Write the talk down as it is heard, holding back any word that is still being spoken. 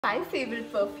5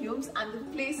 favorite perfumes and the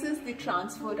places they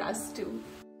transport us to.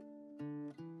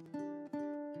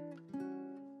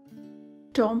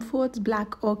 Tom Ford's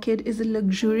Black Orchid is a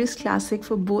luxurious classic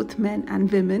for both men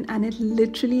and women, and it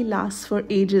literally lasts for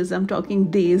ages. I'm talking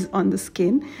days on the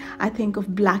skin. I think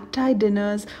of black tie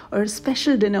dinners or a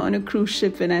special dinner on a cruise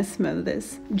ship when I smell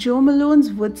this. Jo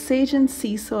Malone's Wood Sage and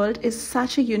Sea Salt is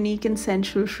such a unique and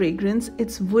sensual fragrance.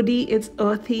 It's woody, it's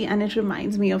earthy, and it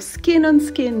reminds me of skin on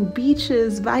skin,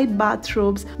 beaches, white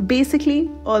bathrobes,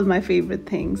 basically all my favorite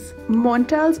things.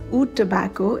 Montale Oud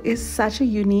tobacco is such a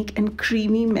unique and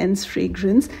creamy men's fragrance,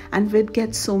 and Vid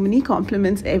gets so many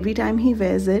compliments every time he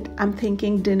wears it. I'm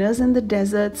thinking dinners in the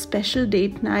desert, special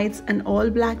date nights, and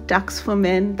all black tux for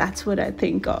men. That's what I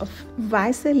think of.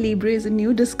 YSL Libre is a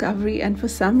new discovery, and for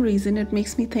some reason it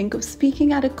makes me think of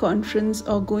speaking at a conference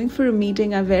or going for a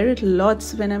meeting. I wear it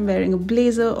lots when I'm wearing a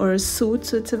blazer or a suit,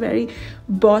 so it's a very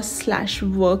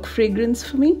boss/work fragrance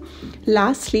for me.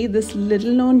 Lastly, this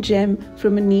little known gem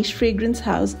from a niche fragrance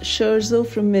house, Scherzo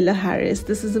from Miller Harris.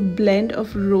 This is a blend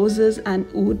of roses and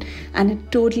oud, and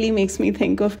it totally makes me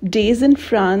think of days in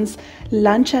France,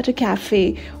 lunch at a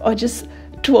cafe, or just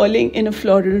twirling in a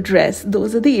floral dress.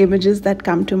 Those are the images that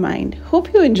come to mind.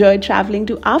 Hope you enjoyed traveling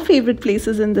to our favorite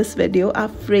places in this video. Our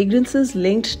fragrances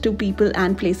linked to people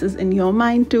and places in your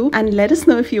mind too, and let us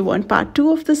know if you want part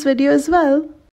 2 of this video as well.